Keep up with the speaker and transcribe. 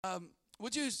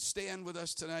Would you stand with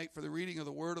us tonight for the reading of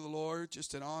the Word of the Lord,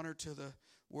 just in honor to the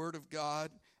Word of God?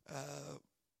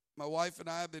 My wife and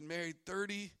I have been married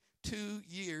 32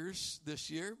 years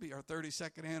this year, be our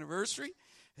 32nd anniversary.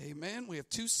 Amen. We have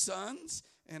 2 sons,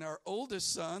 and our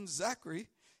oldest son, Zachary,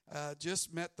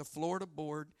 just met the Florida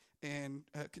board. And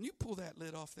can you pull that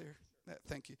lid off there?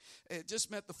 Thank you.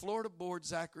 Just met the Florida board.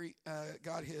 Zachary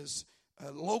got his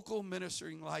local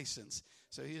ministering license.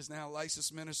 So he is now a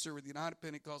licensed minister with the United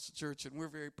Pentecostal Church, and we're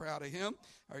very proud of him.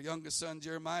 Our youngest son,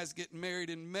 Jeremiah, is getting married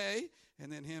in May, and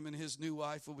then him and his new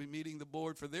wife will be meeting the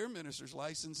board for their minister's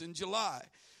license in July.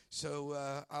 So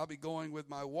I'll be going with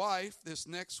my wife this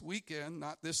next weekend,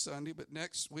 not this Sunday, but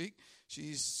next week.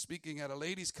 She's speaking at a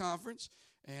ladies' conference,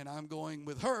 and I'm going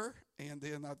with her, and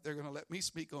then they're going to let me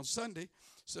speak on Sunday.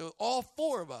 So all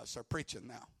 4 of us are preaching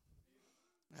now.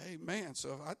 Amen.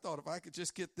 So I thought if I could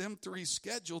just get them 3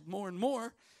 scheduled more and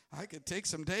more, I could take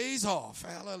some days off.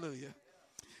 Hallelujah.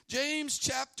 James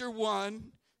chapter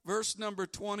 1, verse number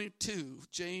 22.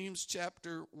 James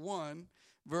chapter 1,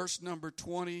 verse number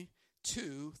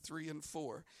 22, 3 and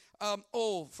 4. I've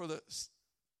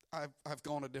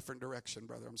gone a different direction,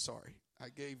 brother. I'm sorry. I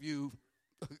gave you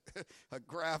a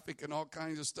graphic and all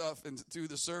kinds of stuff, and through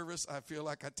the service, I feel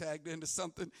like I tagged into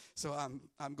something, so I'm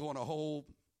going a whole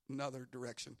another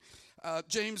direction.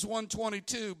 James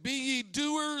 1:22, be ye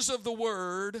doers of the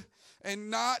word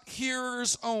and not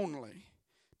hearers only,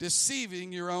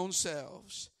 deceiving your own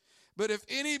selves. But if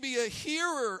any be a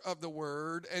hearer of the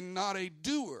word and not a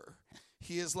doer,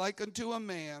 he is like unto a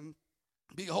man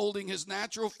beholding his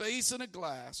natural face in a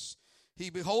glass. He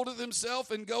beholdeth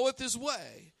himself and goeth his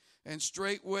way, and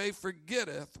straightway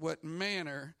forgetteth what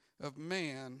manner of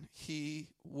man he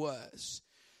was.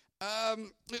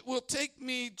 It will take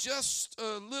me just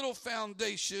a little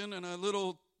foundation and a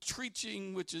little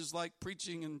preaching, which is like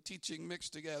preaching and teaching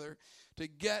mixed together, to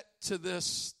get to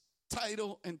this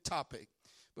title and topic.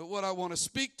 But what I want to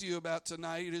speak to you about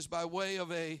tonight is by way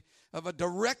of a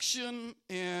direction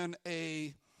and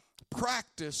a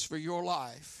practice for your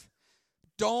life.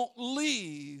 Don't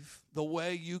leave the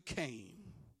way you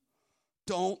came.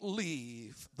 Don't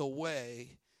leave the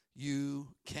way you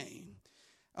came.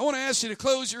 I want to ask you to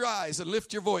close your eyes and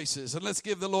lift your voices, and let's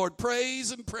give the Lord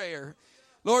praise and prayer.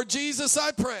 Lord Jesus,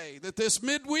 I pray that this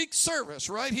midweek service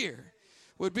right here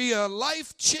would be a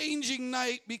life-changing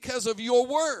night because of your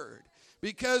word.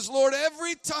 Because, Lord,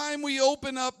 every time we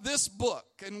open up this book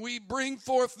and we bring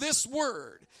forth this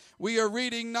word, we are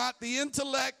reading not the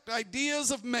intellect, ideas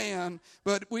of man,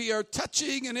 but we are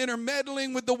touching and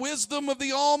intermeddling with the wisdom of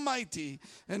the Almighty.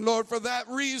 And Lord, for that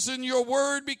reason, your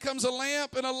word becomes a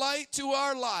lamp and a light to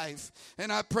our life.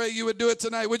 And I pray you would do it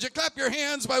tonight. Would you clap your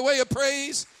hands by way of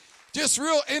praise? Just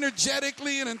real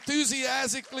energetically and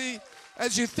enthusiastically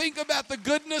as you think about the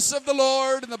goodness of the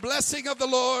Lord and the blessing of the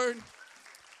Lord.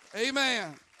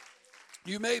 Amen.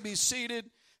 You may be seated.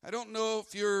 I don't know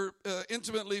if you're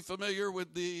intimately familiar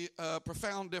with the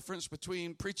profound difference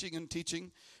between preaching and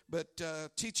teaching, but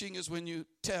teaching is when you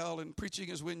tell and preaching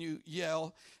is when you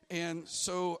yell. And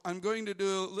so I'm going to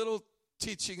do a little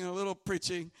teaching and a little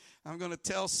preaching. I'm going to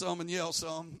tell some and yell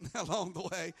some along the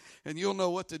way, and you'll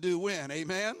know what to do when.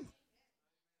 Amen?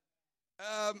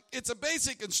 It's a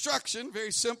basic instruction,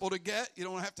 very simple to get. You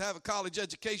don't have to have a college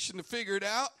education to figure it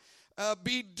out.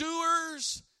 Be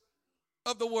doers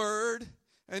of the word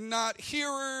and not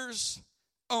hearers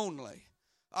only.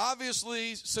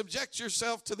 Obviously, subject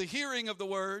yourself to the hearing of the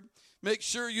word. Make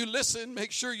sure you listen.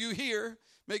 Make sure you hear.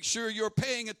 Make sure you're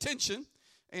paying attention.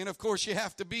 And, of course, you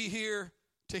have to be here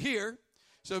to hear.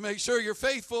 So make sure you're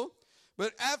faithful.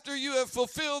 But after you have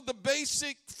fulfilled the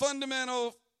basic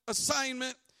fundamental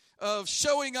assignment of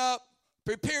showing up,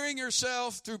 preparing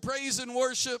yourself through praise and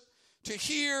worship to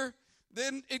hear,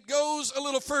 then it goes a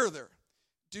little further.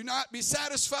 Do not be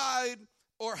satisfied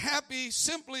or happy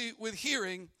simply with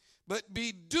hearing, but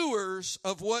be doers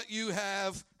of what you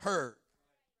have heard.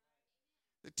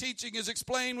 The teaching is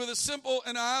explained with a simple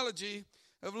analogy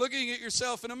of looking at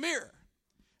yourself in a mirror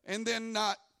and then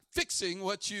not fixing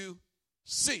what you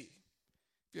see.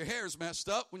 If your hair's messed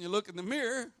up, when you look in the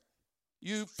mirror,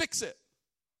 you fix it.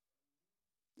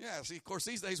 Yeah, see, of course,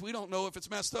 these days we don't know if it's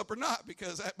messed up or not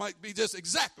because that might be just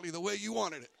exactly the way you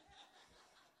wanted it.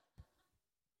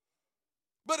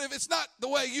 But if it's not the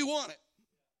way you want it,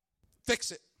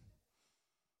 fix it.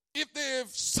 If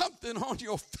there's something on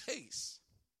your face,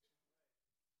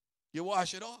 you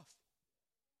wash it off.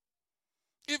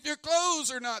 If your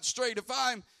clothes are not straight, if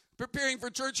I'm preparing for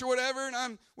church or whatever and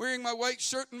I'm wearing my white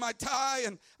shirt and my tie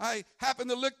and I happen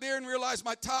to look there and realize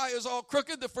my tie is all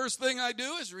crooked, the first thing I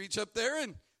do is reach up there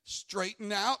and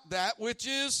straighten out that which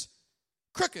is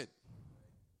crooked.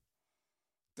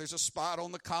 there's a spot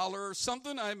on the collar or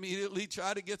something, I immediately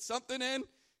try to get something and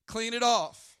clean it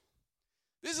off.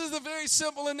 This is the very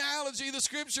simple analogy the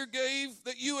Scripture gave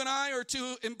that you and I are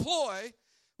to employ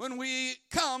when we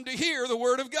come to hear the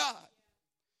Word of God.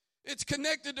 It's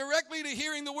connected directly to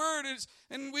hearing the Word,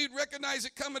 and we'd recognize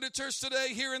it coming to church today,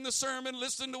 hearing the sermon,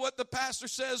 listening to what the pastor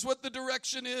says, what the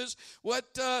direction is,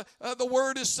 what the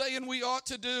Word is saying we ought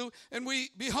to do, and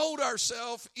we behold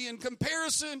ourselves in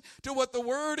comparison to what the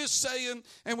Word is saying,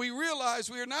 and we realize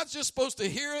we are not just supposed to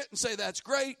hear it and say, that's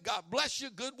great, God bless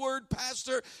you, good word,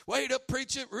 pastor, way to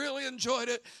preach it, really enjoyed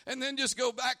it, and then just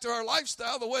go back to our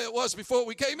lifestyle the way it was before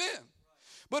we came in.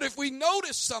 But if we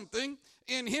notice something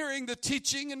in hearing the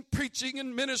teaching and preaching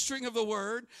and ministering of the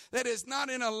Word that is not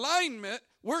in alignment,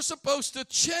 we're supposed to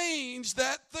change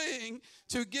that thing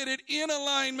to get it in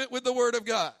alignment with the Word of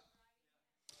God.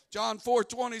 John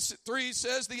 4:23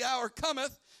 says, the hour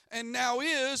cometh, and now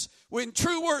is, when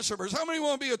true worshipers, how many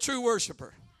want to be a true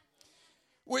worshiper?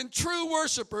 When true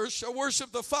worshipers shall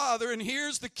worship the Father, and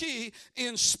here's the key,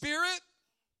 in spirit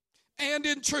and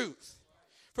in truth.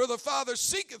 For the Father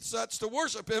seeketh such to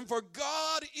worship him, for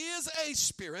God is a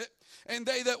spirit, and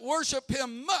they that worship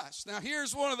him must. Now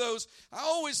here's one of those, I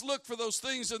always look for those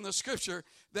things in the Scripture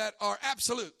that are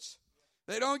absolutes.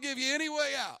 They don't give you any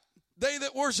way out. They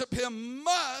that worship him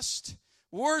must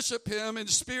worship him in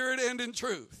spirit and in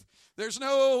truth. There's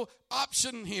no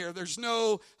option here. There's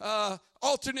no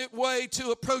alternate way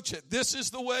to approach it. This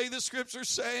is the way the Scripture's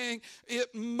saying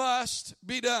it must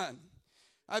be done.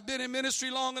 I've been in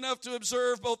ministry long enough to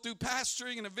observe, both through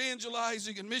pastoring and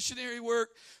evangelizing and missionary work,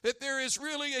 that there is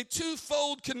really a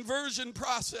twofold conversion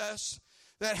process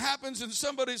that happens in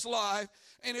somebody's life,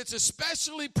 and it's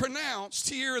especially pronounced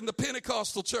here in the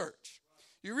Pentecostal church.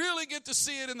 You really get to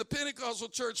see it in the Pentecostal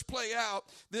church play out,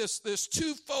 this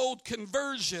twofold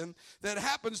conversion that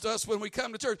happens to us when we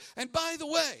come to church. And by the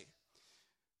way,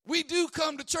 we do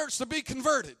come to church to be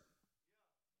converted.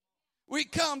 We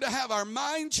come to have our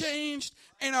mind changed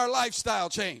and our lifestyle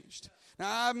changed.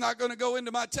 Now, I'm not going to go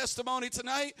into my testimony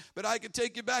tonight, but I could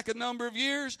take you back a number of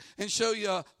years and show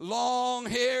you long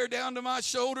hair down to my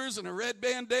shoulders and a red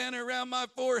bandana around my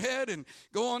forehead and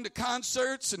going to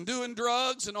concerts and doing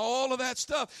drugs and all of that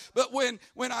stuff. But when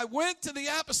I went to the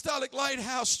Apostolic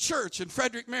Lighthouse Church in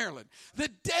Frederick, Maryland, the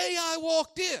day I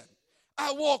walked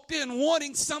in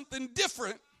wanting something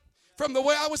different from the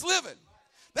way I was living.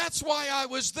 That's why I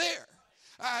was there.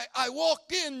 I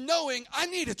walked in knowing I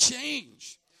need a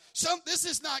change. This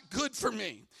is not good for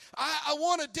me. I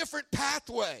want a different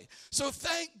pathway. So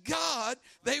thank God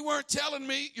they weren't telling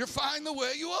me you're fine the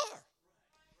way you are.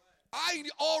 I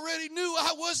already knew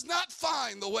I was not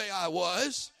fine the way I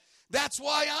was. That's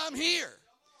why I'm here.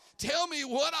 Tell me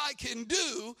what I can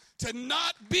do to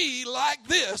not be like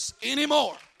this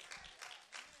anymore.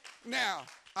 Now,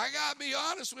 I got to be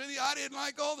honest with you, I didn't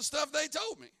like all the stuff they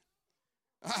told me.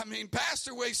 I mean,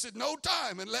 Pastor wasted no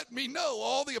time and let me know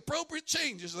all the appropriate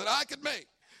changes that I could make.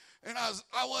 And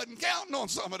I wasn't counting on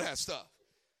some of that stuff.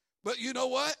 But you know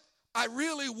what? I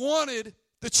really wanted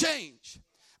the change.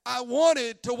 I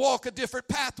wanted to walk a different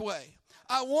pathway.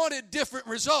 I wanted different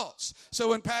results. So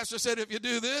when Pastor said, if you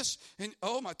do this, and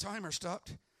my timer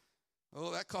stopped. Oh,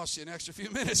 that cost you an extra few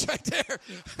minutes right there.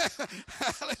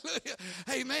 Hallelujah.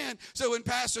 Amen. So when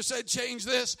Pastor said change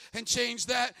this and change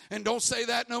that and don't say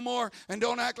that no more and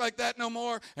don't act like that no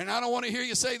more and I don't want to hear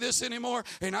you say this anymore,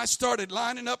 and I started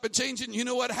lining up and changing, you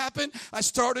know what happened? I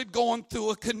started going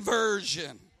through a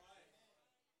conversion.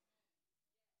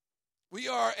 We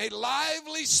are a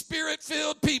lively,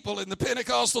 spirit-filled people in the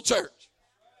Pentecostal church.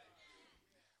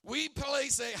 We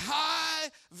place a high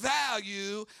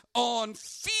value on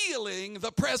feeling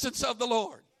the presence of the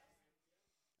Lord.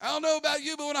 I don't know about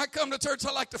you, but when I come to church,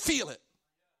 I like to feel it.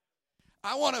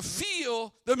 I want to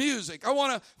feel the music. I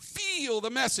want to feel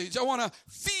the message. I want to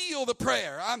feel the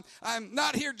prayer. I'm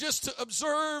not here just to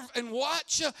observe and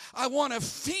watch. I want to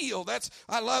feel.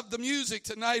 I love the music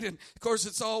tonight. And, of course,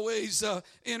 it's always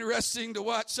interesting to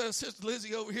watch Sister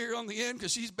Lizzie over here on the end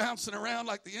because she's bouncing around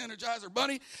like the Energizer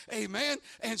Bunny. Amen.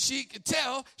 And she can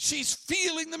tell she's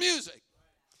feeling the music.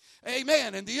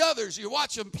 Amen. And the others, you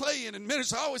watch them playing and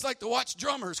minister. I always like to watch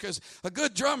drummers because a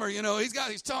good drummer, he's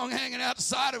got his tongue hanging out the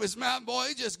side of his mouth. Boy,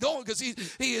 he's just going because he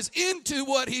is into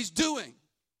what he's doing.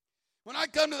 When I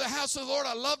come to the house of the Lord,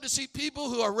 I love to see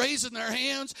people who are raising their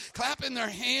hands, clapping their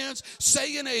hands,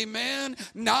 saying amen,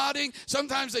 nodding.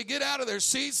 Sometimes they get out of their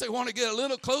seats. They want to get a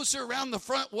little closer around the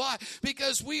front. Why?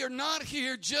 Because we are not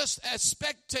here just as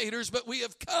spectators, but we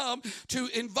have come to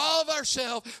involve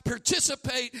ourselves,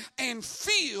 participate, and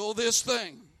feel this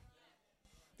thing.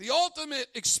 The ultimate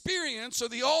experience or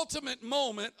the ultimate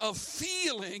moment of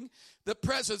feeling the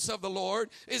presence of the Lord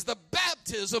is the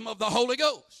baptism of the Holy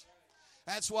Ghost.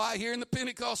 That's why here in the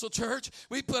Pentecostal church,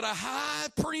 we put a high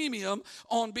premium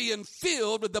on being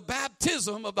filled with the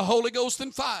baptism of the Holy Ghost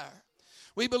and fire.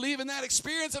 We believe in that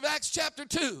experience of Acts chapter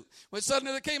 2, when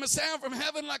suddenly there came a sound from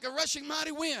heaven like a rushing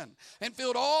mighty wind, and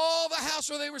filled all the house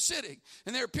where they were sitting.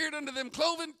 And there appeared unto them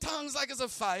cloven tongues like as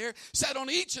of fire, sat on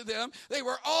each of them. They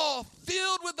were all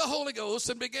filled with the Holy Ghost,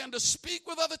 and began to speak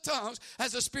with other tongues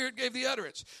as the Spirit gave the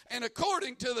utterance. And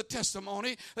according to the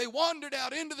testimony, they wandered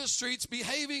out into the streets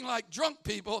behaving like drunk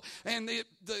people. And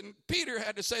Peter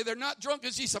had to say, they're not drunk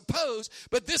as ye suppose,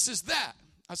 but this is that.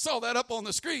 I saw that up on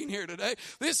the screen here today.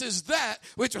 This is that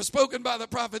which was spoken by the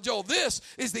prophet Joel. This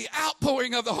is the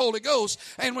outpouring of the Holy Ghost.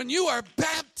 And when you are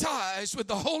baptized with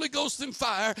the Holy Ghost and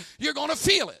fire, you're going to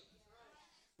feel it.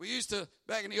 We used to,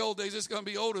 back in the old days, it's going to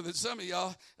be older than some of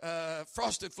y'all,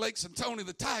 Frosted Flakes and Tony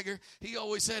the Tiger, he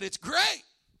always said, it's great.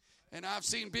 And I've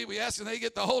seen people ask when they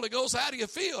get the Holy Ghost, how do you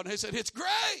feel? And they said, it's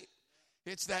great.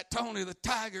 It's that Tony the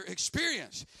Tiger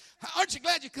experience. Aren't you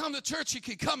glad you come to church? You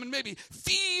can come and maybe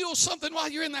feel something while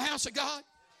you're in the house of God.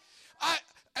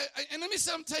 And let me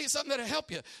tell you something that'll help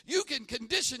you. You can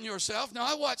condition yourself. Now,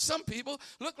 I watch some people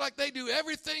look like they do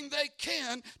everything they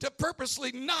can to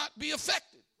purposely not be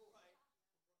affected.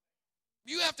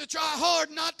 You have to try hard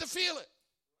not to feel it.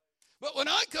 But when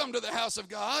I come to the house of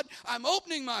God, I'm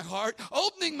opening my heart,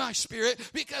 opening my spirit,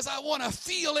 because I want to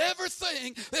feel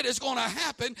everything that is going to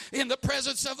happen in the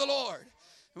presence of the Lord.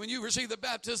 When you receive the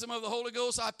baptism of the Holy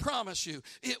Ghost, I promise you,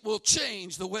 it will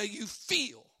change the way you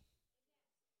feel.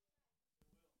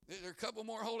 There are a couple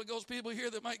more Holy Ghost people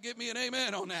here that might give me an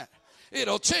amen on that.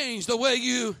 It'll change the way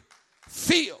you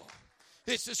feel.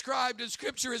 It's described in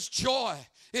Scripture as joy.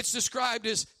 It's described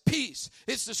as peace.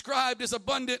 It's described as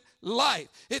abundant life.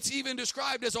 It's even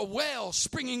described as a well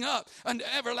springing up unto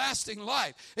everlasting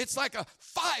life. It's like a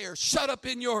fire shut up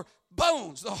in your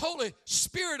bones. The Holy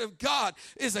Spirit of God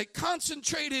is a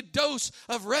concentrated dose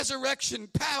of resurrection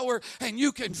power, and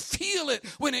you can feel it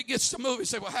when it gets to move. You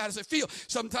say, well, how does it feel?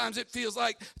 Sometimes it feels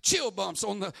like chill bumps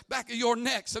on the back of your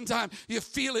neck. Sometimes you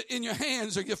feel it in your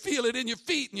hands, or you feel it in your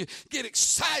feet, and you get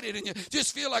excited, and you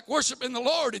just feel like worshiping the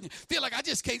Lord, and you feel like, I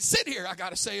just can't sit here. I got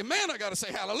to say amen. I got to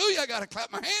say hallelujah. I got to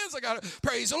clap my hands. I got to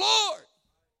praise the Lord.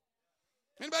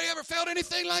 Anybody ever felt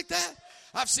anything like that?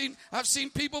 I've seen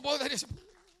people, boy, they just...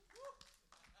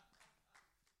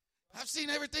 I've seen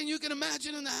everything you can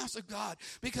imagine in the house of God,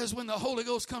 because when the Holy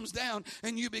Ghost comes down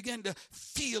and you begin to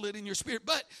feel it in your spirit.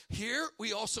 But here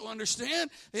we also understand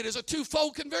it is a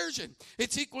twofold conversion.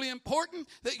 It's equally important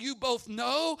that you both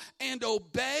know and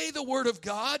obey the Word of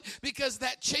God, because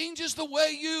that changes the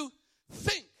way you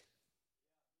think.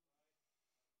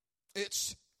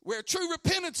 It's where true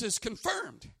repentance is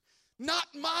confirmed. Not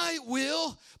my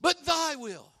will, but thy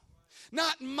will.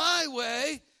 Not my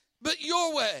way, but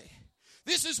your way.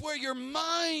 This is where your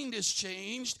mind is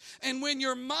changed, and when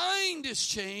your mind is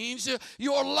changed,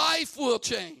 your life will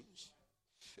change.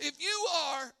 If you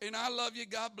are, and I love you,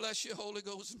 God bless you, Holy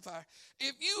Ghost and fire.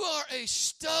 If you are a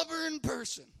stubborn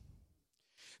person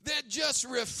that just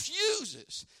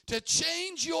refuses to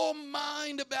change your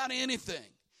mind about anything,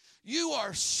 you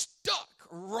are stuck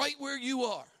right where you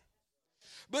are.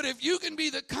 But if you can be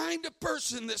the kind of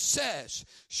person that says,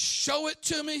 show it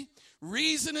to me,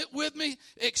 reason it with me,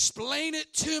 explain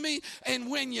it to me, and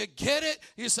when you get it,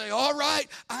 you say, all right,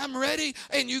 I'm ready,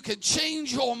 and you can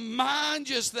change your mind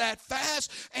just that fast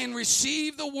and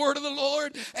receive the word of the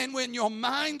Lord, and when your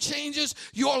mind changes,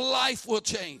 your life will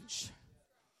change.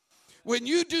 When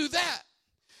you do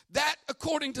that,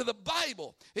 according to the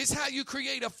Bible, is how you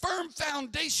create a firm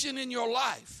foundation in your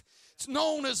life. It's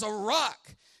known as a rock.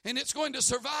 And it's going to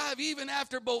survive even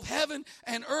after both heaven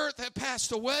and earth have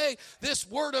passed away. This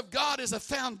Word of God is a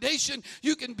foundation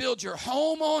you can build your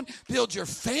home on, build your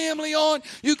family on.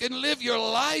 You can live your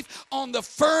life on the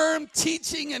firm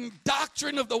teaching and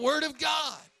doctrine of the Word of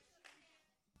God.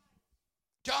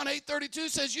 John 8:32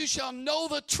 says, you shall know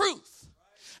the truth,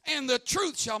 and the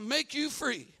truth shall make you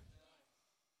free.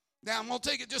 Now, I'm going to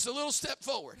take it just a little step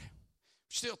forward.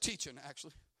 Still teaching,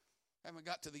 actually. Haven't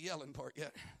got to the yelling part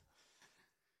yet.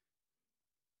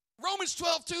 Romans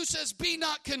 12:2 says, be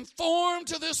not conformed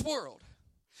to this world,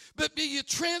 but be ye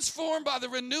transformed by the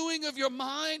renewing of your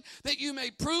mind, that you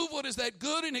may prove what is that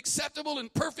good and acceptable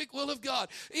and perfect will of God.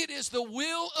 It is the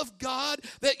will of God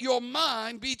that your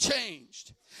mind be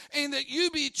changed and that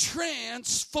you be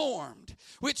transformed,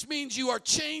 which means you are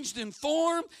changed in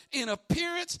form, in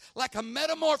appearance, like a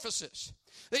metamorphosis.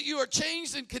 That you are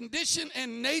changed in condition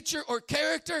and nature or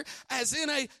character, as in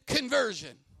a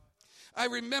conversion. I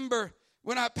remember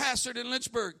When I pastored in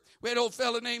Lynchburg, we had an old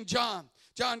fella named John.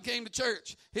 John came to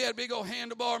church. He had a big old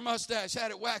handlebar mustache,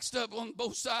 had it waxed up on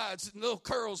both sides and little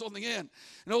curls on the end.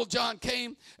 And old John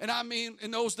came, and I mean,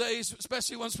 in those days,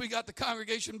 especially once we got the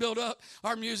congregation built up,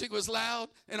 our music was loud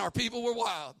and our people were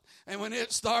wild. And when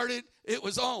it started, it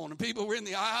was on. And people were in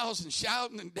the aisles and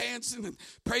shouting and dancing and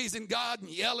praising God and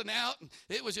yelling out. And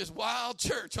it was just wild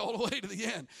church all the way to the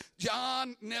end.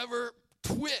 John never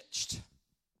twitched.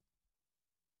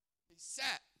 He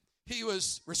sat. He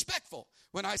was respectful.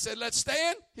 When I said, let's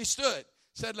stand, he stood.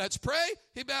 Said, let's pray,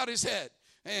 he bowed his head.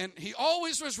 And he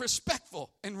always was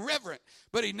respectful and reverent,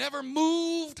 but he never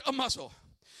moved a muscle.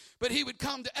 But he would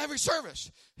come to every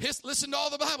service, listen to all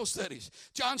the Bible studies.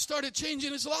 John started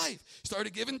changing his life,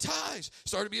 started giving tithes,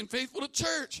 started being faithful to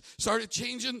church, started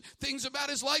changing things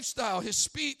about his lifestyle, his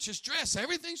speech, his dress.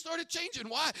 Everything started changing.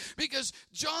 Why? Because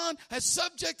John has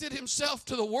subjected himself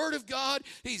to the Word of God.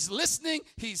 He's listening,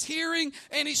 he's hearing,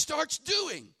 and he starts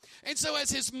doing. And so as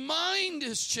his mind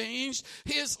is changed,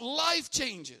 his life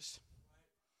changes.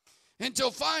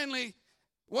 Until finally,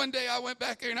 one day I went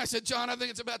back there and I said, John, I think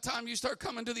it's about time you start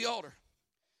coming to the altar.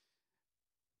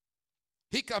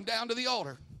 He come down to the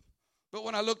altar. But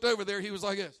when I looked over there, he was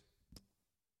like this.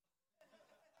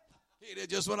 He did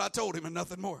just what I told him and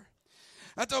nothing more.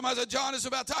 I told him, I said, John, it's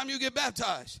about time you get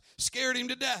baptized. Scared him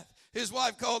to death. His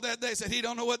wife called that day, said he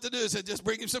don't know what to do. Said, just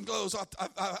bring him some clothes.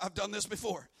 I've done this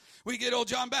before. We get old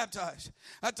John baptized.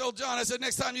 I told John, I said,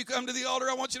 next time you come to the altar,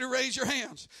 I want you to raise your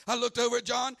hands. I looked over at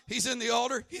John. He's in the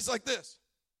altar. He's like this.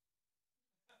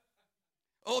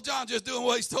 Old John just doing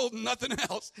what he's told and nothing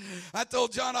else. I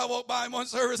told John, I walked by him one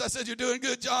service. I said, you're doing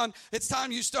good, John. It's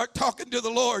time you start talking to the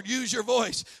Lord. Use your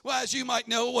voice. Well, as you might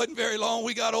know, it wasn't very long.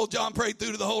 We got old John prayed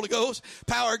through to the Holy Ghost.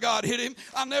 Power of God hit him.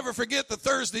 I'll never forget the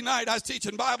Thursday night I was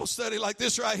teaching Bible study like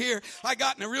this right here. I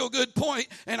got in a real good point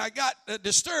and I got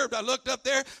disturbed. I looked up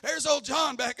there. There's old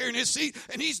John back there in his seat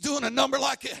and he's doing a number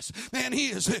like this. Man,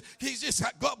 he's just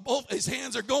got both his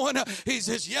hands are going up. He's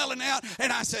just yelling out.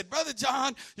 And I said, Brother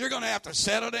John, you're going to have to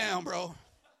settle down, bro.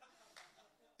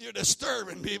 You're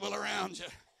disturbing people around you.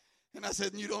 And I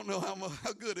said, you don't know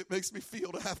how good it makes me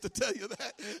feel to have to tell you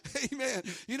that. Amen.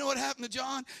 You know what happened to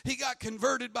John? He got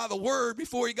converted by the Word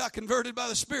before he got converted by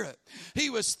the Spirit. He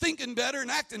was thinking better and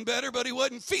acting better, but he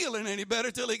wasn't feeling any better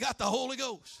till he got the Holy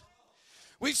Ghost.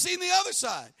 We've seen the other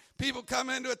side. People come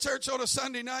into a church on a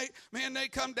Sunday night, man, they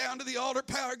come down to the altar,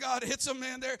 power of God hits them,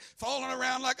 man, they're falling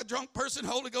around like a drunk person,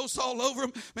 Holy Ghost all over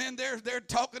them, man, they're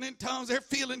talking in tongues, they're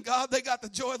feeling God, they got the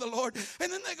joy of the Lord,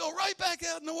 and then they go right back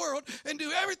out in the world and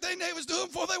do everything they was doing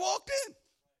before they walked in.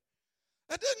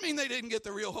 That doesn't mean they didn't get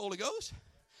the real Holy Ghost.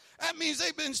 That means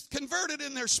they've been converted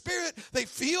in their spirit. They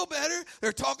feel better,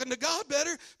 they're talking to God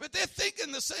better, but they're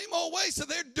thinking the same old way, so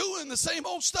they're doing the same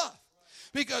old stuff.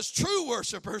 Because true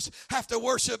worshipers have to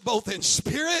worship both in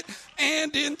spirit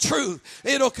and in truth.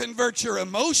 It'll convert your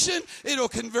emotion, it'll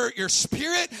convert your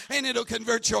spirit, and it'll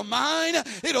convert your mind.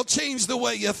 It'll change the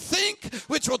way you think,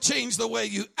 which will change the way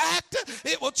you act.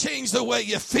 It will change the way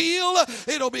you feel.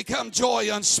 It'll become joy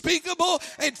unspeakable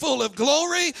and full of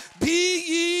glory. Be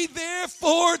ye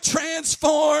therefore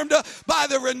transformed by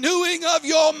the renewing of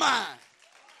your mind.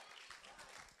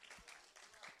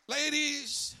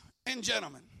 Ladies and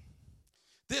gentlemen,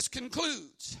 this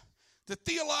concludes the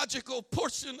theological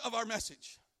portion of our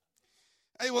message.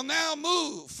 I will now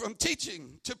move from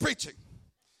teaching to preaching.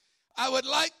 I would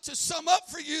like to sum up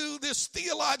for you this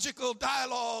theological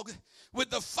dialogue with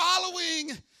the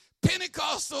following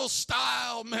Pentecostal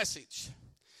style message.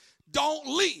 Don't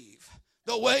leave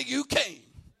the way you came.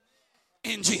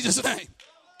 In Jesus' name.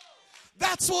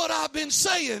 That's what I've been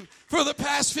saying for the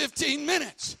past 15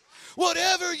 minutes.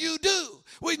 Whatever you do,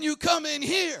 when you come in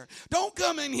here, don't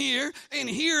come in here and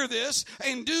hear this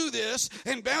and do this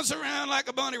and bounce around like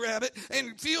a bunny rabbit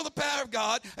and feel the power of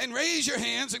God and raise your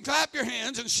hands and clap your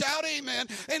hands and shout amen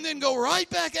and then go right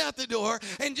back out the door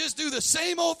and just do the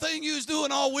same old thing you was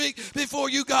doing all week before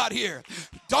you got here.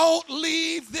 Don't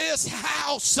leave this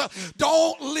house.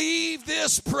 Don't leave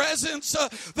this presence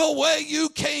the way you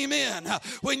came in.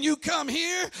 When you come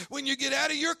here, when you get out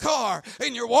of your car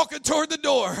and you're walking toward the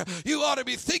door, you ought to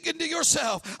be thinking to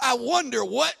yourself, I wonder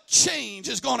what change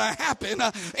is going to happen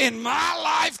in my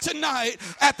life tonight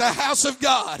at the house of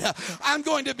God. I'm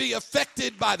going to be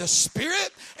affected by the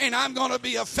Spirit, and I'm going to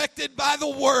be affected by the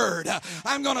Word.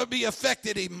 I'm going to be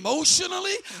affected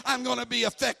emotionally. I'm going to be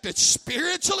affected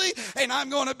spiritually, and I'm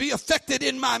going to be affected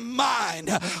in my mind.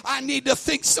 I need to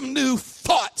think some new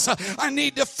thoughts. I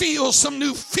need to feel some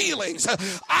new feelings.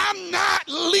 I'm not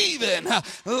leaving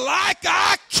like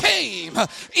I came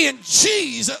in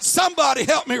Jesus. Somebody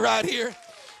help me right here.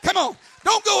 Come on.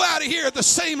 Don't go out of here at the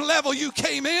same level you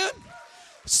came in.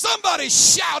 Somebody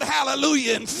shout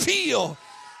hallelujah and feel.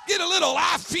 Get a little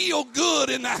I feel good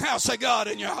in the house of God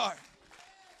in your heart.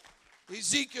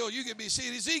 Ezekiel, you can be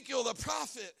seated. Ezekiel the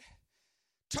prophet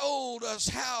told us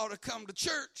how to come to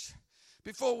church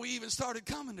before we even started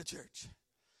coming to church.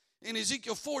 In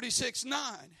Ezekiel 46:9,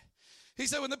 he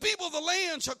said, when the people of the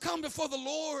land shall come before the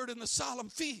Lord in the solemn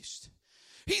feast,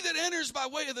 he that enters by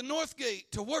way of the north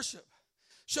gate to worship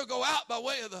shall go out by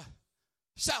way of the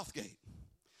south gate.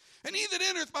 And he that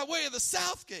entereth by way of the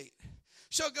south gate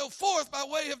shall go forth by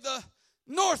way of the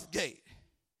north gate.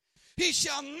 He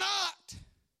shall not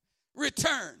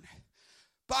return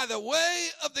by the way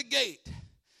of the gate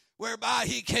whereby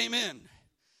he came in,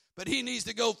 but he needs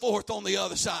to go forth on the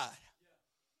other side.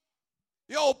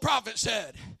 The old prophet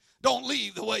said, don't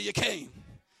leave the way you came.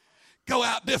 Go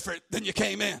out different than you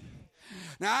came in.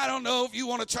 Now, I don't know if you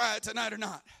want to try it tonight or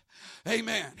not.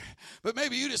 Amen. But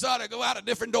maybe you just ought to go out a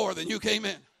different door than you came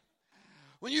in.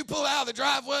 When you pull out of the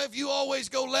driveway, if you always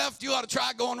go left, you ought to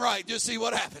try going right. Just see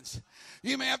what happens.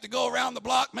 You may have to go around the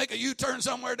block, make a U-turn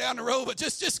somewhere down the road, but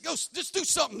just do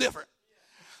something different.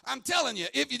 I'm telling you,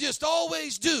 if you just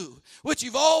always do what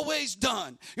you've always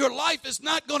done, your life is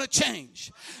not going to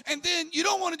change. And then you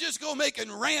don't want to just go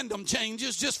making random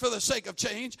changes just for the sake of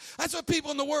change. That's what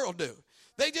people in the world do.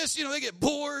 They just, they get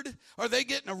bored, or they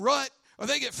get in a rut, or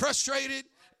they get frustrated.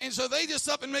 And so they just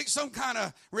up and make some kind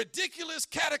of ridiculous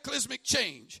cataclysmic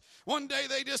change. One day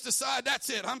they just decide, that's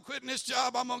it. I'm quitting this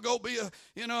job. I'm going to go be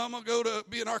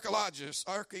be an archaeologist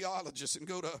and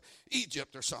go to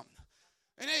Egypt or something.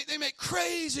 And they make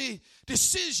crazy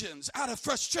decisions out of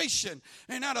frustration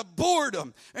and out of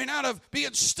boredom and out of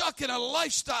being stuck in a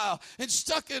lifestyle and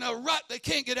stuck in a rut they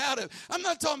can't get out of. I'm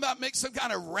not talking about make some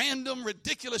kind of random,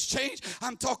 ridiculous change.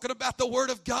 I'm talking about the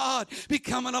Word of God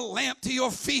becoming a lamp to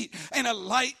your feet and a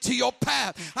light to your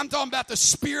path. I'm talking about the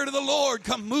Spirit of the Lord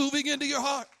come moving into your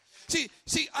heart.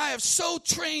 See, I have so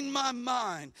trained my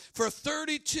mind for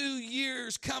 32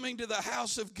 years coming to the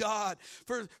house of God,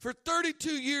 for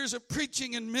 32 years of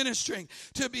preaching and ministering,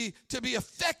 to be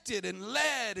affected and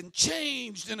led and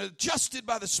changed and adjusted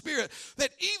by the Spirit,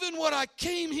 that even what I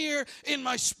came here in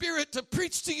my spirit to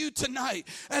preach to you tonight,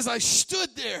 as I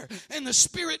stood there and the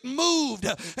Spirit moved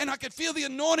and I could feel the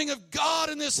anointing of God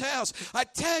in this house, I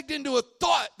tagged into a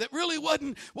thought that really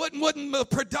wasn't the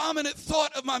predominant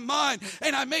thought of my mind,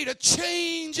 and I made a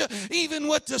change even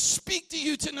what to speak to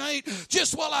you tonight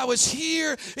just while I was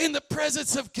here in the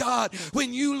presence of God.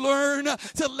 When you learn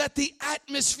to let the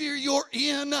atmosphere you're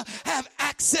in have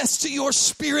access to your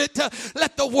spirit,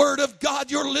 let the Word of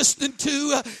God you're listening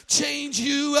to change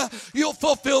you. You'll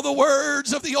fulfill the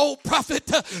words of the old prophet.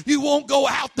 You won't go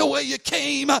out the way you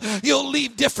came. You'll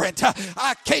leave different.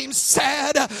 I came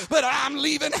sad, but I'm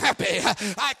leaving happy.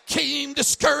 I came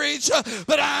discouraged,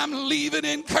 but I'm leaving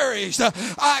encouraged.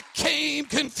 I came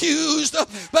confused,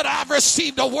 but I've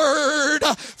received a word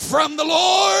from the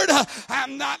Lord.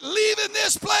 I'm not leaving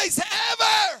this place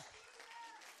ever.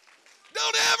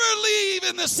 Don't ever leave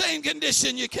in the same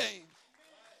condition you came.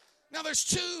 Now there's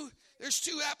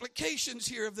two applications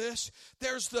here of this.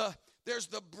 There's the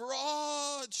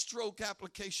broad stroke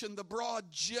application, the broad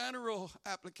general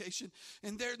application,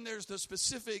 and then there's the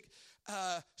specific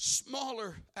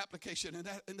smaller application,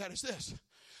 and that is this.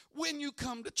 When you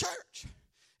come to church,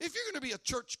 if you're going to be a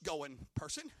church-going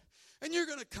person, and you're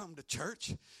going to come to church,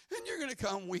 and you're going to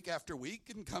come week after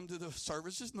week and come to the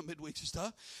services and the midweeks and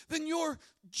stuff, then your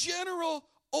general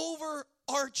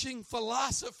overarching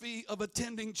philosophy of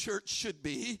attending church should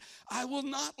be, I will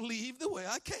not leave the way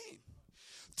I came.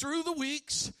 Through the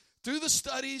weeks, through the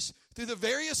studies, through the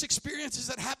various experiences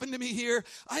that happened to me here,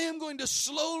 I am going to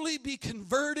slowly be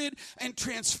converted and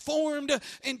transformed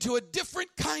into a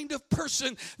different kind of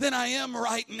person than I am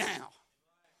right now.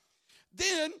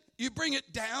 Then you bring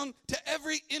it down to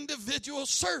every individual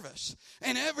service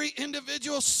and every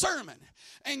individual sermon.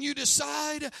 And you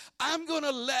decide, I'm going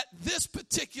to let this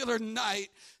particular night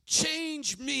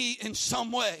change me in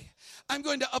some way. I'm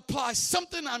going to apply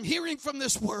something I'm hearing from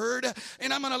this word,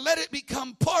 and I'm going to let it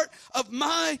become part of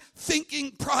my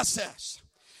thinking process.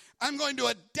 I'm going to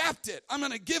adapt it. I'm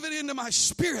going to give it into my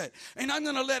spirit, and I'm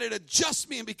going to let it adjust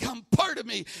me and become part of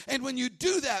me. And when you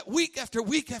do that week after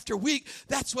week after week,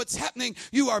 that's what's happening.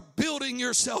 You are building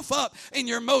yourself up in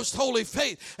your most holy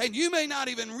faith, and you may not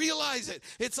even realize it.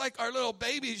 It's like our little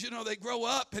babies, they grow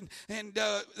up, and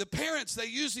the parents, they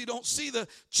usually don't see the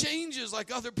changes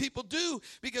like other people do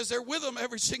because they're with them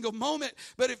every single moment.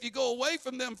 But if you go away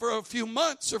from them for a few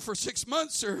months or for 6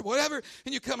 months or whatever,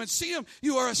 and you come and see them,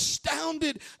 you are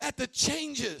astounded at at the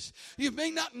changes. You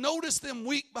may not notice them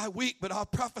week by week, but I'll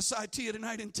prophesy to you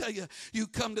tonight and tell you, you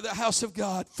come to the house of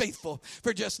God faithful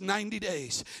for just 90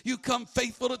 days. You come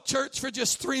faithful to church for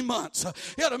just 3 months.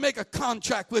 You ought to make a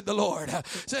contract with the Lord.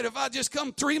 Said, if I just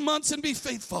come 3 months and be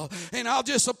faithful, and I'll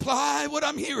just apply what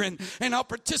I'm hearing, and I'll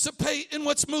participate in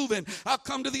what's moving. I'll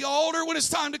come to the altar when it's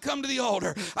time to come to the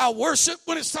altar. I'll worship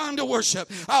when it's time to worship.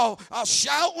 I'll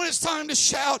shout when it's time to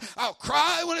shout. I'll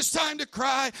cry when it's time to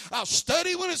cry. I'll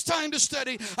study when it's time to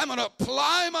study. I'm going to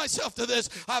apply myself to this.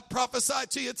 I prophesy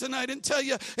to you tonight and tell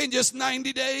you, in just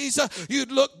 90 days,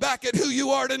 you'd look back at who you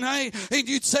are tonight, and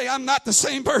you'd say, I'm not the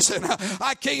same person.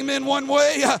 I came in one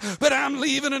way, but I'm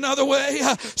leaving another way.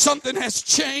 Something has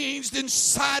changed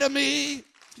inside of me.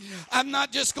 I'm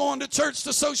not just going to church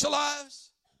to socialize.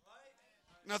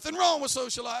 Nothing wrong with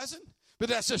socializing, but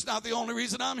that's just not the only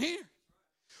reason I'm here.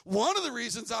 One of the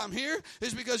reasons I'm here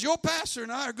is because your pastor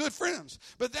and I are good friends,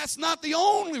 but that's not the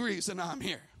only reason I'm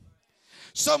here.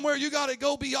 Somewhere you got to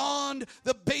go beyond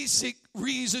the basic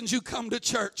reasons you come to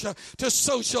church, to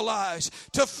socialize,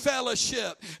 to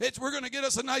fellowship. We're going to get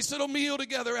us a nice little meal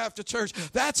together after church.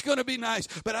 That's going to be nice.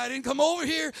 But I didn't come over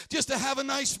here just to have a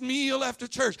nice meal after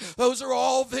church. Those are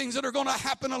all things that are going to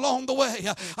happen along the way.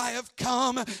 I have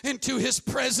come into his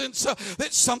presence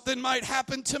that something might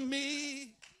happen to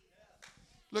me.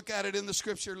 Look at it in the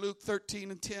scripture, Luke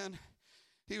 13:10.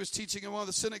 He was teaching in one of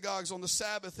the synagogues on the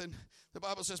Sabbath, and the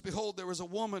Bible says, behold, there was a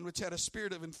woman which had a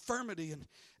spirit of infirmity, and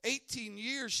 18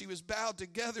 years she was bowed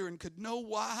together and could no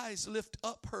wise lift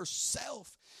up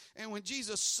herself. And when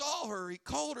Jesus saw her, he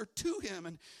called her to him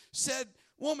and said,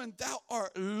 woman, thou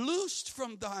art loosed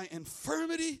from thy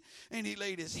infirmity. And he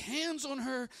laid his hands on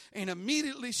her, and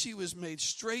immediately she was made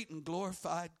straight and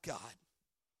glorified God.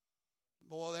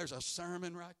 Boy, there's a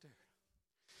sermon right there.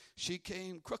 She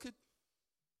came crooked.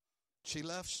 She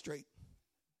left straight.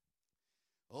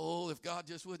 Oh, if God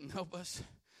just wouldn't help us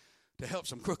to help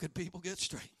some crooked people get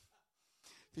straight.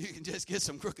 If you can just get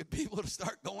some crooked people to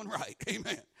start going right.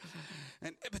 Amen.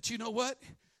 But you know what?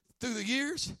 Through the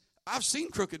years, I've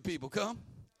seen crooked people come.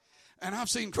 And I've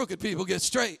seen crooked people get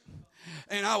straight.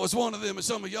 And I was one of them, and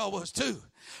some of y'all was too.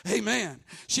 Amen.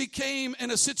 She came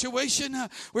in a situation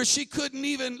where she couldn't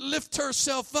even lift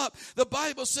herself up. The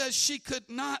Bible says she could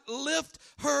not lift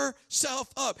herself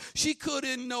up. She could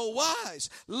in no wise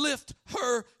lift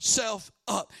herself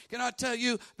up. Can I tell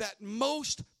you that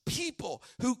most people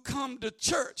who come to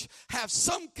church have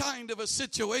some kind of a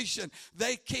situation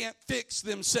they can't fix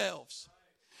themselves.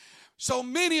 So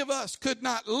many of us could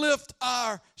not lift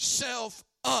ourselves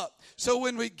up. So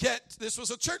when this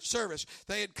was a church service.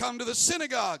 They had come to the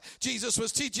synagogue. Jesus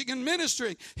was teaching and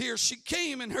ministering. Here she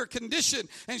came in her condition,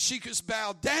 and she was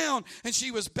bowed down, and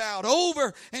she was bowed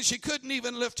over, and she couldn't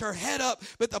even lift her head up.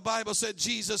 But the Bible said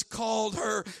Jesus called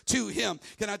her to him.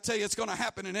 Can I tell you, it's going to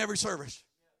happen in every service.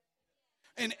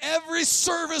 In every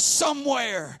service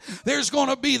somewhere, there's going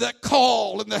to be that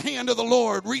call in the hand of the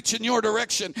Lord reaching your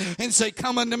direction and say,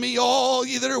 come unto me, all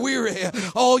ye that are weary,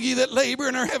 all ye that labor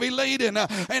and are heavy laden,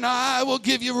 and I will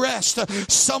give you rest.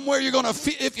 Somewhere you're going to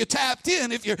feel, if you're tapped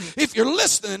in, if you're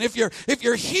listening, if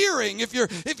you're hearing, if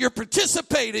you're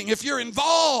participating, if you're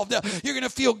involved, you're going to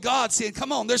feel God saying,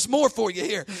 come on, there's more for you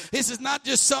here. This is not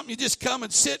just something you just come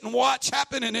and sit and watch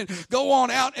happen and then go on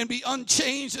out and be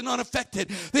unchanged and unaffected.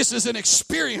 This is an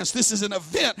experience. This is an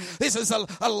event. This is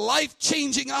a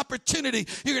life-changing opportunity.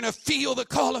 You're going to feel the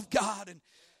call of God. And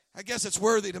I guess it's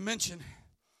worthy to mention,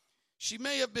 she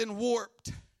may have been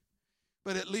warped,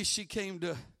 but at least she came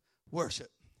to worship.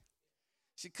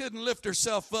 She couldn't lift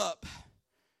herself up,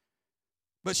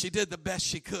 but she did the best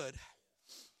she could.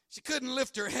 She couldn't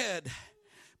lift her head,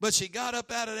 but she got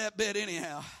up out of that bed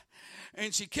anyhow.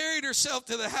 And she carried herself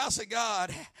to the house of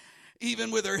God,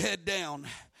 even with her head down.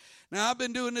 Now, I've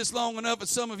been doing this long enough, and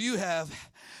some of you have,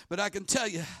 but I can tell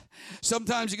you,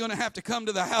 sometimes you're going to have to come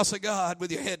to the house of God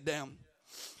with your head down.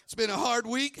 It's been a hard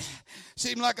week.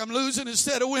 Seems like I'm losing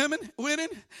instead of winning.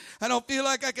 I don't feel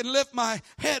like I can lift my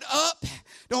head up.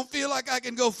 Don't feel like I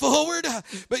can go forward.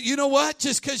 But you know what?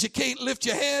 Just because you can't lift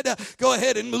your head, go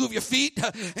ahead and move your feet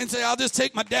and say, I'll just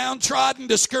take my downtrodden,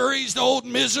 discouraged, old,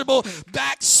 miserable,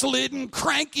 backslidden,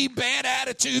 cranky, bad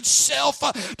attitude self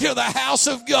to the house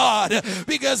of God.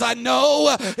 Because I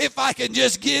know if I can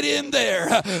just get in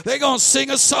there, they're going to sing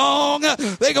a song.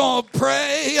 They're going to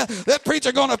pray. That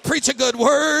preacher going to preach a good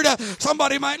word.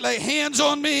 Somebody might lay hands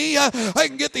on me. I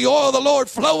can get the oil of the Lord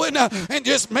flowing, and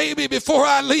just maybe before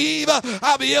I leave,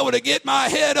 I'll be able to get my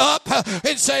head up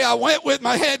and say, I went with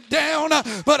my head down,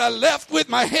 but I left with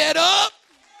my head up.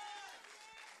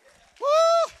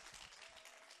 Woo!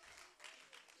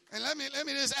 And let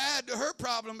me just add to her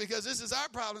problem, because this is our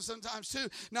problem sometimes too.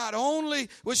 Not only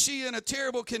was she in a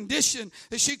terrible condition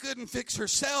that she couldn't fix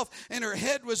herself and her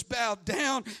head was bowed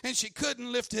down and she couldn't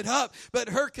lift it up, but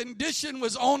her condition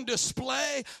was on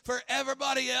display for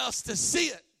everybody else to see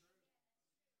it.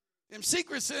 Them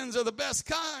secret sins are the best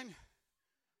kind,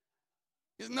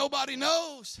 because nobody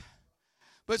knows.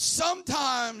 But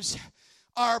sometimes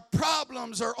our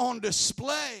problems are on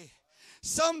display.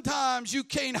 Sometimes you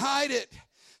can't hide it.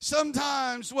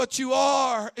 Sometimes what you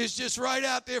are is just right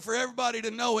out there for everybody to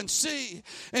know and see.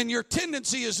 And your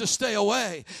tendency is to stay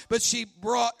away. But she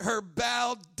brought her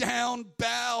bowed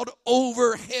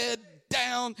overhead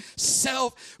down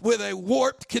self with a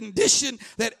warped condition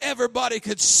that everybody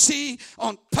could see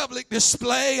on public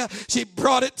display. She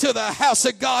brought it to the house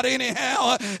of God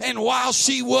anyhow. And while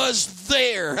she was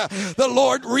there, the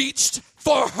Lord reached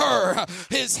for her.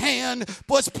 His hand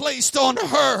was placed on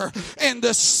her, and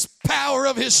the power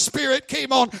of his Spirit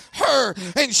came on her,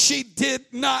 and she did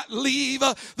not leave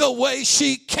the way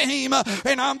she came.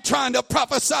 And I'm trying to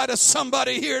prophesy to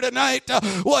somebody here tonight,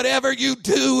 whatever you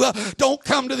do, don't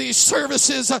come to these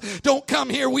services, don't come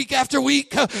here week after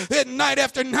week and night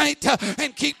after night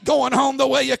and keep going home the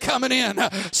way you're coming in.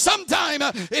 Sometime,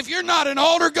 if you're not an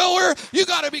altar goer, you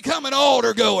got to become an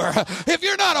altar goer. If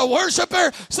you're not a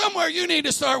worshiper, somewhere you need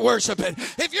to start worshiping.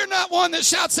 If you're not one that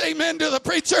shouts amen to the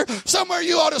preacher, somewhere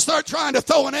you ought to start trying to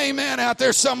throw an amen out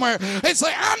there somewhere. It's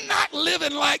like, I'm not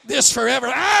living like this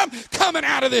forever. I'm coming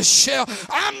out of this shell.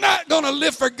 I'm not going to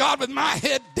live for God with my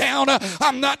head down.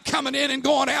 I'm not coming in and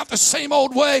going out the same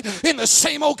old way in the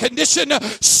same old condition.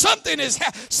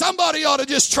 Somebody ought to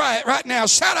just try it right now.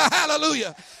 Shout a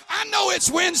hallelujah. I know it's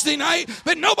Wednesday night,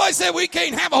 but nobody said we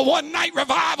can't have a one-night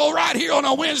revival right here on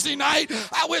a Wednesday night.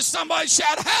 I wish somebody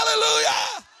shout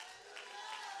hallelujah.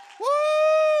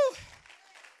 Woo!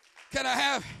 Can I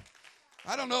have,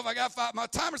 I don't know if I got five. My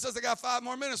timer says I got 5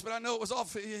 more minutes, but I know it was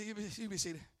off. You be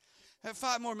seated. I have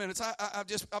 5 more minutes.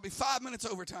 I'll be 5 minutes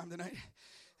overtime tonight,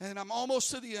 and I'm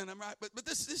almost to the end. I'm right, but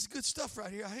this is good stuff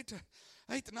right here.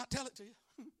 I hate to not tell it to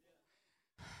you.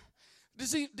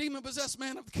 This demon-possessed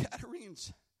man of the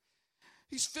Gadarenes,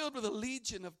 he's filled with a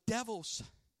legion of devils.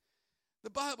 The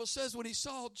Bible says when he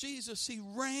saw Jesus, he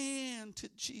ran to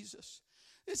Jesus.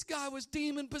 This guy was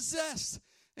demon-possessed,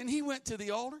 and he went to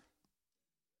the altar.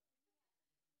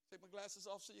 Take my glasses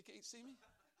off so you can't see me.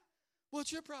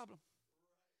 What's your problem?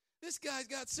 This guy's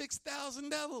got 6,000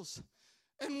 devils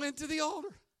and went to the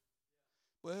altar.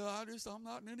 Well, I'm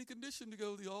not in any condition to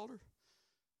go to the altar.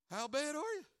 How bad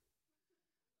are you?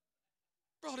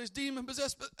 Brought his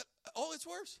demon-possessed, but it's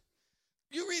worse.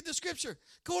 You read the scripture.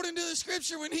 According to the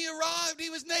scripture, when he arrived, he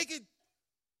was naked.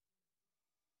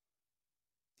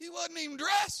 He wasn't even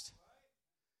dressed.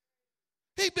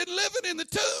 He'd been living in the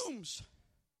tombs.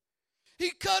 He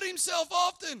cut himself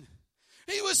often.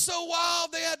 He was so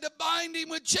wild they had to bind him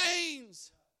with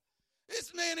chains.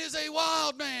 This man is a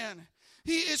wild man.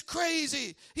 He is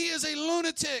crazy. He is a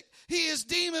lunatic. He is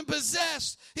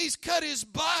demon-possessed. He's cut his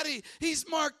body. He's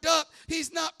marked up.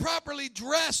 He's not properly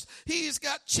dressed. He's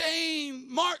got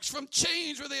marks from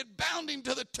chains where they had bound him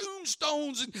to the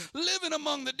tombstones and living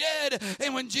among the dead.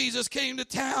 And when Jesus came to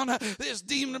town, this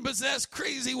demon-possessed,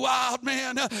 crazy, wild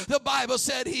man, the Bible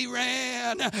said he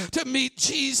ran to meet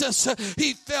Jesus.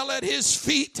 He fell at his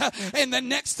feet. And the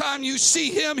next time you see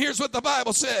him, here's what the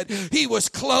Bible said. He was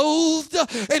clothed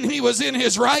and he was in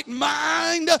his right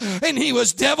mind and he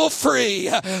was devil free.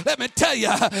 Let me tell you,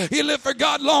 you live for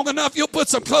God long enough, you'll put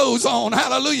some clothes on.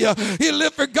 Hallelujah. You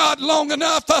live for God long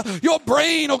enough, your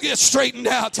brain will get straightened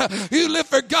out. You live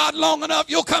for God long enough,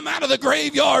 you'll come out of the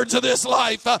graveyards of this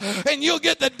life and you'll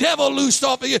get the devil loosed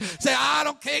off of you. Say,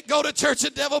 can't go to church. The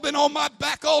devil been on my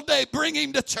back all day. Bring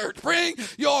him to church. Bring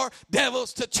your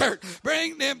devils to church.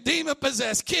 Bring them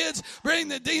demon-possessed kids. Bring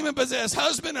the demon-possessed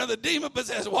husband or the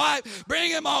demon-possessed wife.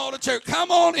 Bring them all to church.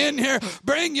 Come on in here.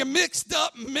 Bring your mixed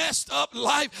up, messed up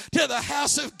life to the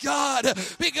house of God,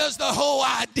 because the whole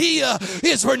idea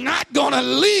is we're not going to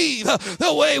leave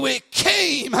the way we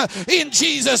came in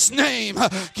Jesus' name.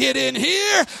 Get in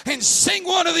here and sing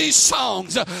one of these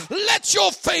songs. Let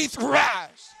your faith rise.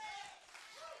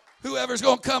 Whoever's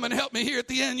going to come and help me here at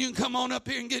the end, you can come on up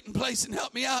here and get in place and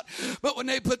help me out. But when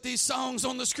they put these songs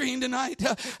on the screen tonight,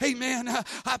 amen,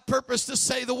 I purpose to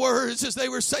say the words as they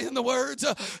were saying the words.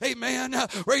 Amen.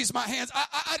 Raise my hands.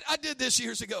 I did this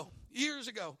years ago. Years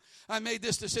ago, I made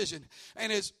this decision.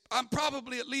 And I'm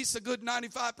probably at least a good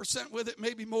 95% with it,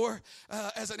 maybe more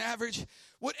as an average.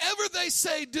 Whatever they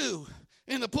say do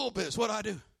in the pulpit is what I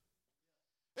do.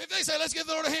 If they say, let's give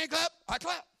the Lord a hand clap, I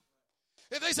clap.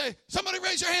 If they say, somebody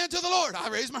raise your hand to the Lord, I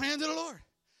raise my hand to the Lord.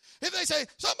 If they say,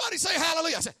 somebody say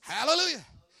hallelujah, I say, hallelujah.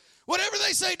 Whatever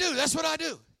they say do, that's what I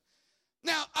do.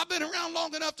 Now, I've been around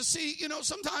long enough to see,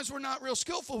 sometimes we're not real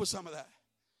skillful with some of that.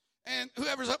 And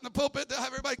whoever's up in the pulpit, they'll have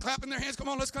everybody clapping their hands. Come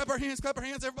on, let's clap our hands, clap our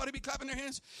hands. Everybody be clapping their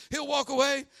hands. He'll walk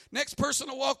away. Next person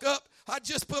will walk up. I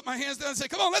just put my hands down and say,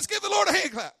 come on, let's give the Lord a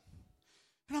hand clap.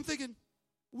 And I'm thinking,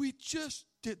 we just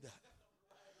did that.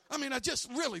 I mean, I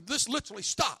just literally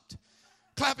stopped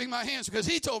clapping my hands because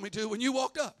he told me to when you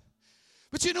walked up.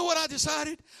 But you know what I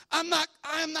decided? I'm not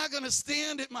going to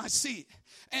stand at my seat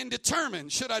and determine,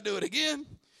 should I do it again?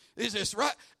 Is this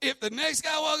right? If the next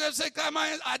guy walks up and says, clap my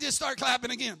hands, I just start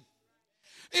clapping again.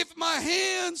 If my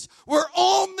hands were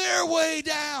on their way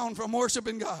down from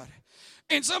worshiping God,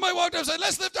 and somebody walked up and said,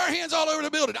 let's lift our hands all over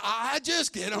the building, I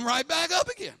just get them right back up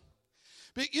again.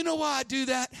 But you know why I do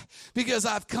that? Because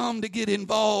I've come to get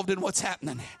involved in what's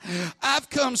happening. I've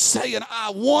come saying,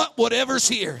 I want whatever's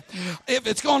here. If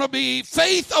it's going to be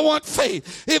faith, I want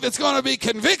faith. If it's going to be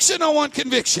conviction, I want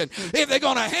conviction. If they're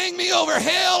going to hang me over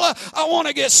hell, I want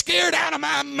to get scared out of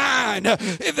my mind.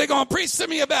 If they're going to preach to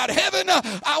me about heaven,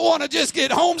 I want to just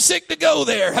get homesick to go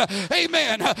there.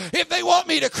 Amen. If they want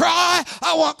me to cry,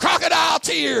 I want crocodile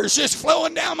tears just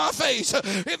flowing down my face.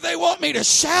 If they want me to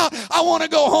shout, I want to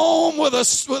go home with a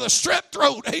strep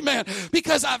throat, amen,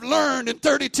 because I've learned in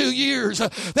 32 years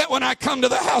that when I come to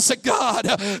the house of God,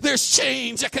 there's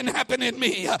change that can happen in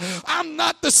me. I'm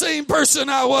not the same person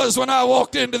I was when I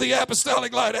walked into the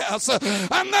Apostolic Lighthouse.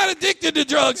 I'm not addicted to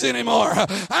drugs anymore.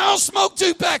 I don't smoke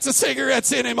 2 packs of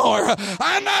cigarettes anymore.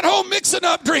 I'm not home mixing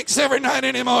up drinks every night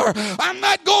anymore. I'm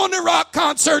not going to rock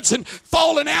concerts and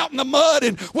falling out in the mud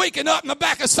and waking up in the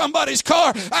back of somebody's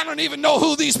car. I don't even know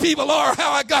who these people are, how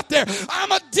I got there.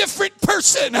 I'm a different person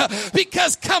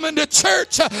because coming to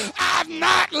church, I'm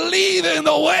not leaving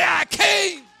the way I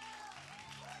came.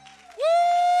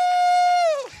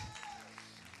 Woo!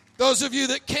 Those of you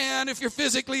that can, if you're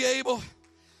physically able,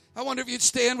 I wonder if you'd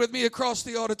stand with me across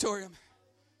the auditorium.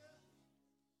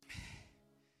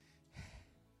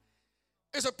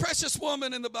 There's a precious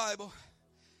woman in the Bible.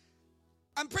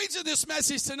 I'm preaching this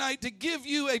message tonight to give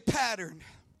you a pattern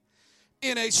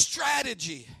in a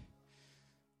strategy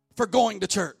for going to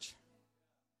church.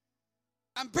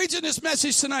 I'm preaching this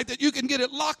message tonight that you can get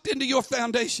it locked into your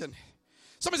foundation.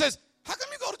 Somebody says, how come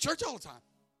you go to church all the time?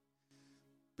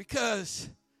 Because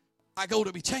I go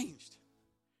to be changed.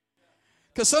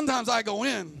 Because sometimes I go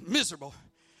in miserable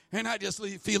and I just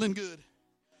leave feeling good.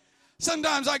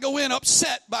 Sometimes I go in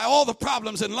upset by all the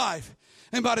problems in life.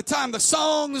 And by the time the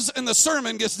songs and the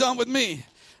sermon gets done with me,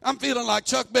 I'm feeling like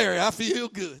Chuck Berry. I feel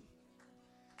good.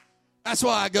 That's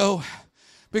why I go,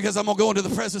 because I'm going to go into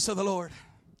the presence of the Lord.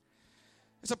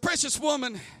 There's a precious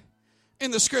woman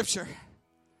in the scripture.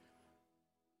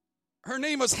 Her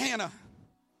name was Hannah.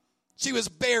 She was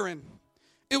barren.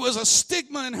 It was a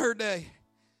stigma in her day.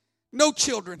 No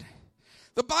children.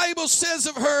 The Bible says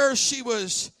of her, she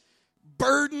was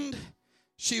burdened.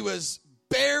 She was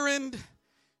barren.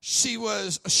 She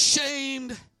was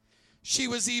ashamed. She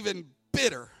was even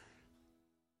bitter.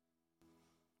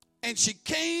 And she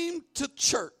came to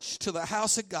church, to the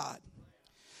house of God.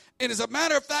 And as a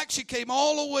matter of fact, she came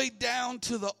all the way down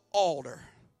to the altar.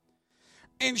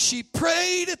 And she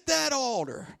prayed at that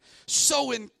altar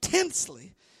so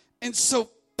intensely and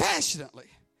so passionately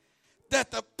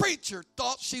that the preacher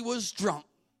thought she was drunk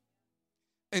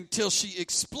until she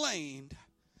explained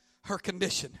her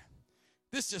condition.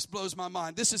 This just blows my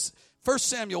mind. This is 1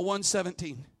 Samuel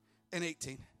 1:17 and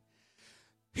 18.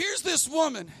 Here's this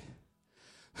woman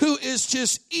who is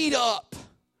just eat up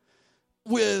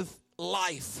with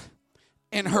life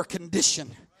and her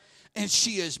condition, and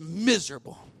she is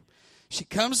miserable. She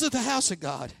comes to the house of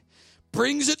God,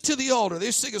 brings it to the altar.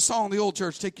 They sing a song in the old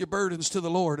church, take your burdens to the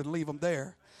Lord and leave them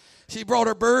there. She brought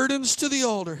her burdens to the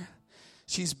altar.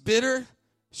 She's bitter,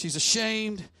 she's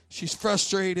ashamed, she's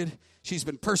frustrated, she's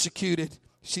been persecuted,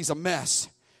 she's a mess.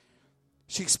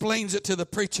 She explains it to the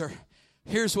preacher.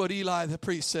 Here's what Eli the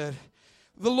priest said.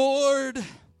 The Lord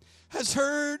has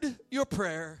heard your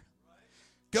prayer.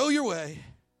 Go your way.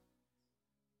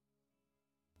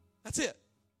 That's it.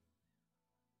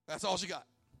 That's all she got.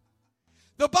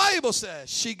 The Bible says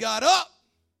she got up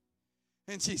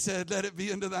and she said, let it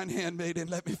be unto thine handmaid and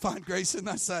let me find grace in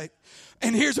thy sight.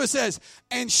 And here's what it says.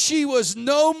 And she was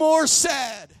no more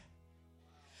sad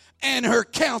and her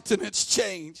countenance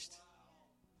changed.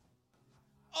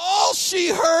 All she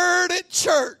heard at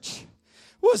church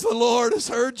was the Lord has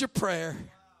heard your prayer.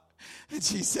 And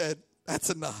she said, that's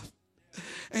enough.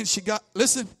 And she got,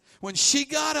 listen, when she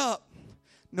got up,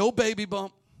 no baby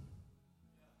bump,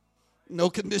 no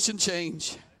condition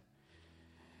change.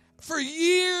 For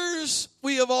years,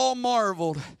 we have all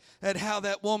marveled at how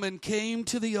that woman came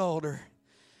to the altar.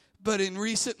 But in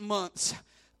recent months,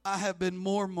 I have been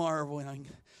more marveling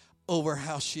over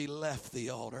how she left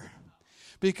the altar.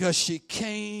 Because she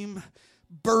came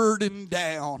burdened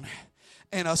down,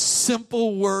 and a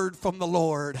simple word from the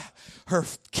Lord, her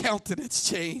countenance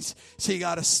changed. She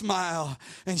got a smile,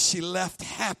 and she left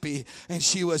happy, and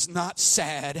she was not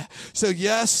sad. So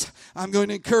yes, I'm going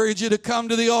to encourage you to come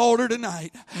to the altar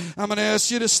tonight. I'm going to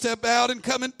ask you to step out and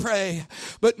come and pray.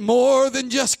 But more than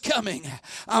just coming,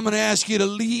 I'm going to ask you to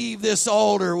leave this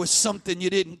altar with something you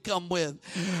didn't come with.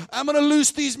 I'm going to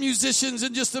loose these musicians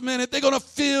in just a minute. They're going to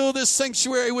fill this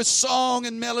sanctuary with song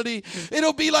and melody.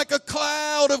 It'll be like a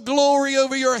cloud of glory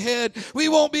over your head. We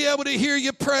won't be able to hear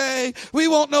you pray. We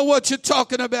won't know what you're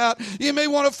talking about. You may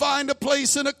want to find a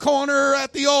place in a corner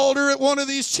at the altar at one of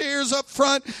these chairs up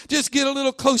front. Just get a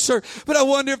little closer. But I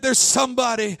wonder if there's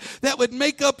somebody that would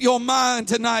make up your mind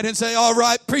tonight and say, all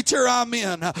right, preacher, I'm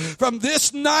in. From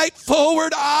this night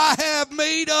forward, I have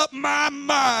made up my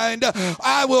mind.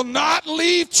 I will not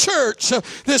leave church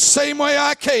the same way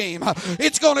I came.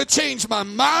 It's going to change my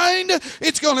mind.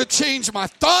 It's going to change my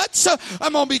thoughts.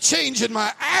 I'm going to be changing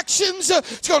my actions.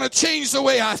 It's going to change the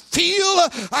way I feel.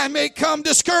 I may come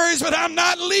discouraged, but I'm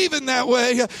not leaving that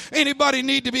way. Anybody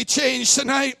need to be changed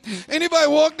tonight?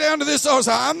 Anybody walk down to this altar and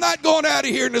say, I'm not going out of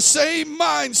here in the same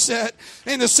mindset,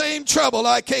 in the same trouble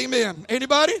I came in.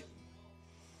 Anybody?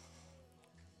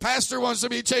 Pastor wants to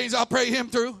be changed. I'll pray him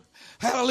through. Hallelujah.